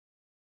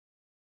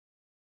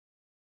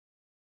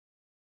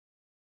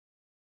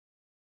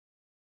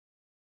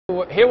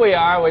Here we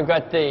are. We've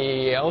got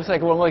the, it looks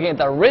like we're looking at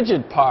the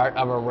rigid part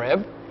of a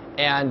rib.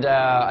 And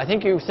I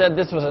think you said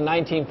this was a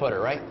 19-footer,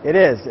 right? It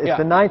is. It's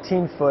the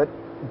 19-foot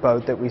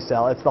boat that we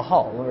sell. It's the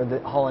hull, or the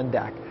hull and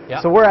deck.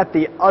 Yep. So we're at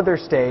the other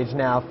stage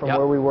now from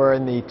where we were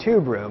in the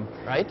tube room.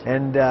 Right.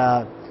 And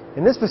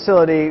in this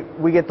facility,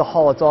 we get the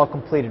hull. It's all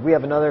completed. We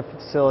have another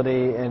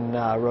facility in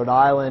Rhode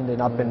Island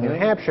and up in New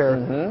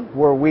Hampshire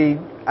where we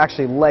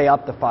actually lay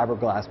up the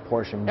fiberglass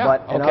portion. Yeah,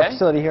 but in our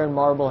facility here in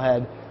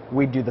Marblehead,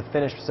 we do the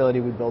finished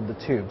facility. We build the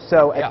tube.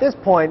 So at this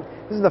point,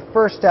 this is the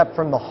first step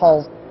from the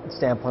hull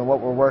standpoint,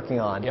 what we're working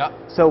on.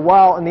 So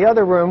while in the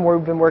other room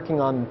we've been working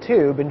on the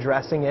tube and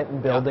dressing it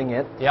and building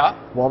it,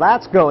 while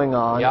that's going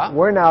on,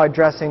 we're now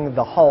addressing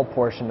the hull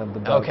portion of the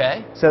boat.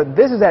 So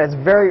this is at its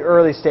very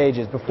early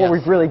stages before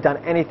we've really done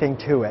anything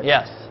to it.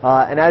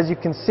 And as you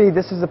can see,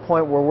 this is the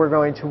point where we're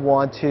going to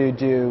want to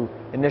do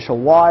initial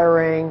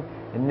wiring,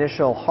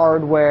 initial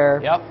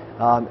hardware.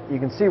 You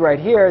can see right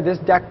here, this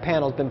deck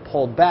panel's been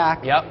pulled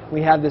back.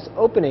 We have this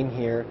opening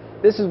here.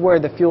 This is where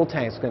the fuel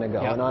tank's going to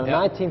go. And on a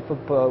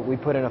 19-foot boat, we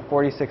put in a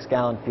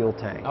 46-gallon fuel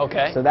tank.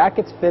 So that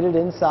gets fitted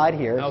inside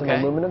here. It's an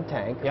aluminum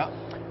tank.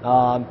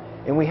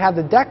 And we have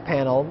the deck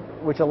panel,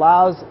 which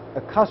allows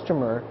a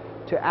customer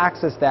to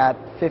access that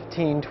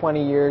 15,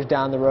 20 years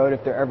down the road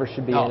if there ever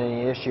should be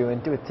any issue.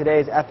 And with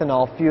today's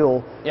ethanol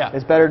fuel,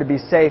 it's better to be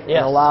safe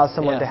and allow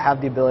someone to have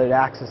the ability to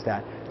access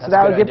that. So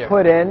that would get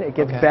put in, it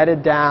gets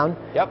bedded down,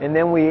 and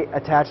then we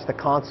attach the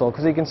console.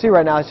 Because you can see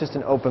right now it's just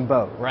an open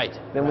boat.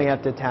 Then we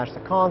have to attach the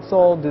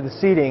console, do the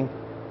seating.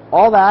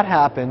 All that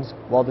happens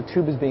while the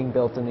tube is being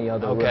built in the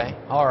other room.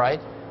 All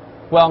right.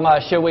 Well,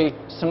 should we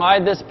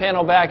slide this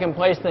panel back in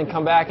place, then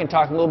come back and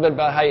talk a little bit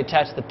about how you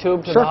attach the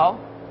tube to the hull?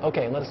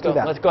 Okay, let's go.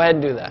 Let's go ahead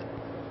and do that.